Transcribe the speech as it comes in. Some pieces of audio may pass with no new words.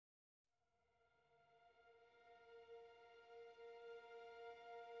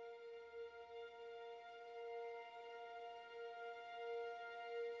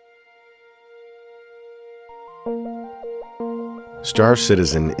Star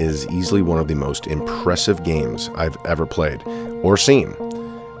Citizen is easily one of the most impressive games I've ever played or seen.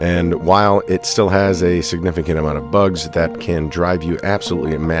 And while it still has a significant amount of bugs that can drive you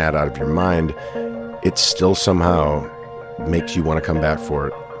absolutely mad out of your mind, it still somehow makes you want to come back for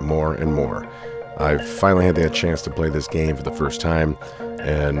it more and more. I've finally had the chance to play this game for the first time,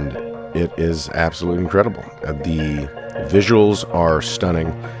 and it is absolutely incredible. The visuals are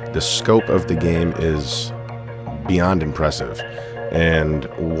stunning. The scope of the game is beyond impressive. And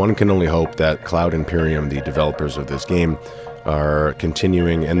one can only hope that Cloud Imperium, the developers of this game, are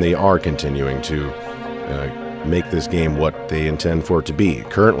continuing, and they are continuing to make this game what they intend for it to be.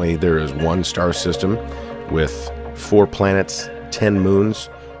 Currently, there is one star system with 4 planets, 10 moons,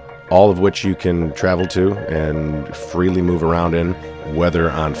 all of which you can travel to and freely move around in, whether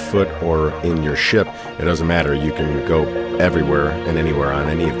on foot or in your ship. It doesn't matter. You can go everywhere and anywhere on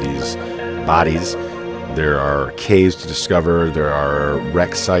any of these bodies. There are caves to discover. There are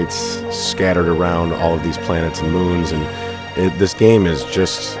wreck sites scattered around all of these planets and moons, and this game is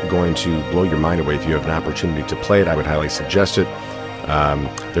just going to blow your mind away. If you have an opportunity to play it, I would highly suggest it.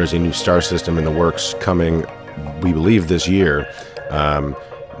 There's a new star system in the works coming, we believe, this year,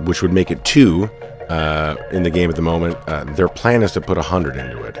 which would make it 2 in the game at the moment. Their plan is to put 100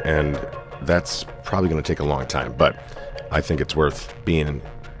 into it, and that's probably going to take a long time, but I think it's worth being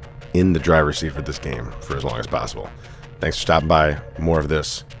in the driver's seat for this game for as long as possible. Thanks for stopping by. More of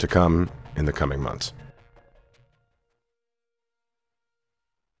this to come in the coming months.